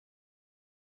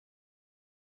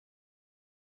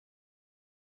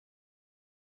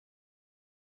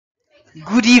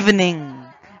Good evening,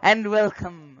 and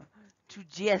welcome to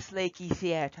G.S. Lakey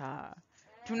Theatre.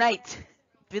 Tonight,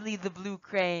 Billy the Blue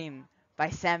Crane by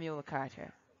Samuel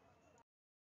Carter.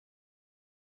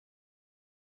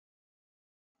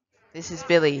 This is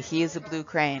Billy. He is a blue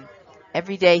crane.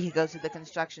 Every day he goes to the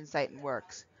construction site and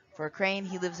works. For a crane,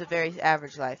 he lives a very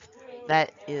average life.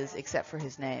 That is, except for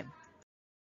his name.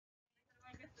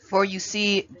 For you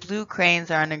see, blue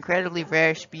cranes are an incredibly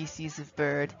rare species of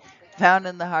bird found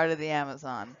in the heart of the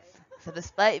Amazon. So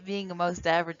despite being a most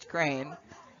average crane,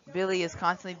 Billy is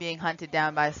constantly being hunted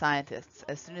down by scientists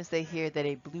as soon as they hear that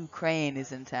a blue crane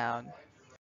is in town.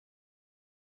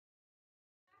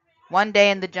 One day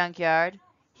in the junkyard,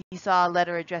 he saw a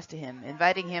letter addressed to him,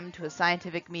 inviting him to a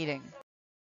scientific meeting.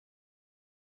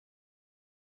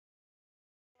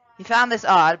 He found this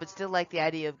odd, but still liked the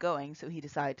idea of going, so he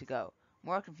decided to go.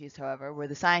 More confused, however, were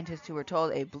the scientists who were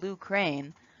told a blue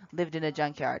crane lived in a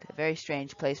junkyard, a very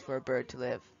strange place for a bird to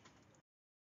live.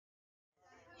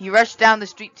 He rushed down the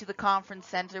street to the conference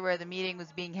center where the meeting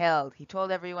was being held. He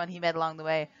told everyone he met along the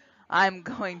way, "I'm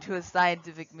going to a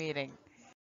scientific meeting."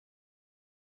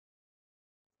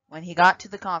 When he got to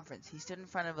the conference, he stood in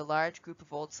front of a large group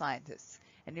of old scientists,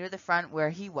 and near the front where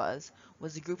he was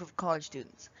a group of college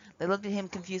students. They looked at him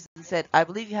confused and said, "I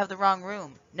believe you have the wrong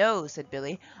room." "No," said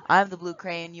Billy. "I'm the blue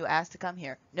crane you asked to come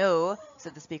here." "No,"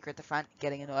 said the speaker at the front,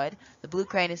 getting annoyed. "The blue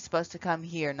crane is supposed to come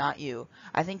here, not you.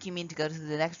 I think you mean to go to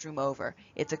the next room over.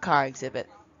 It's a car exhibit."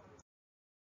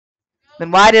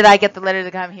 "Then why did I get the letter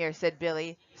to come here?" said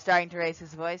Billy, starting to raise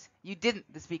his voice. "You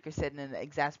didn't," the speaker said in an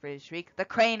exasperated shriek. "The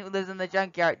crane who lives in the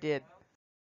junkyard did."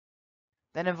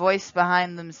 Then a voice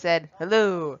behind them said,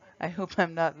 "Hello! I hope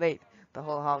I'm not late." The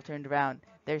whole hall turned around.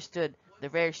 There stood the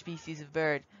rare species of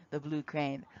bird, the blue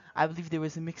crane. I believe there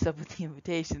was a mix-up with the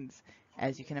invitations.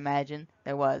 As you can imagine,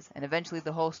 there was, and eventually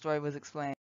the whole story was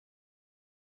explained.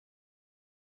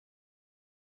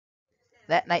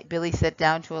 That night Billy sat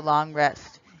down to a long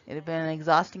rest. It had been an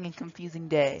exhausting and confusing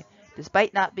day.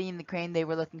 Despite not being the crane they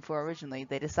were looking for originally,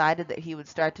 they decided that he would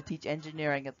start to teach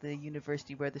engineering at the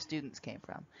university where the students came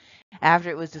from. After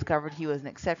it was discovered he was an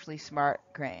exceptionally smart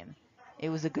crane. It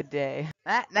was a good day.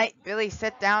 That night Billy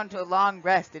sat down to a long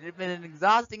rest. It had been an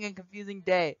exhausting and confusing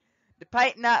day.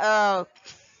 Despite not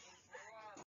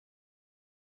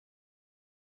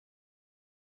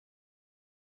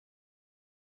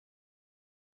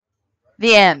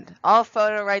The end. All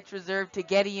photo rights reserved to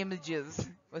Getty Images.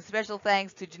 With special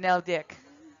thanks to Janelle Dick.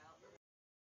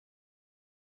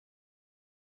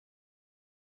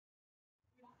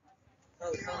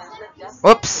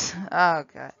 Whoops. Oh,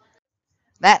 God.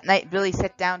 That night Billy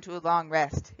sat down to a long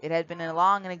rest. It had been a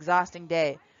long and exhausting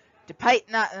day. Despite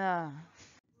not...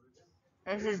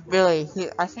 This is Billy.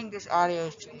 I think this audio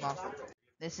is too muffled.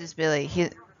 This is Billy.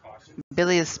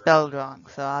 Billy is spelled wrong,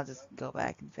 so I'll just go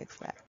back and fix that.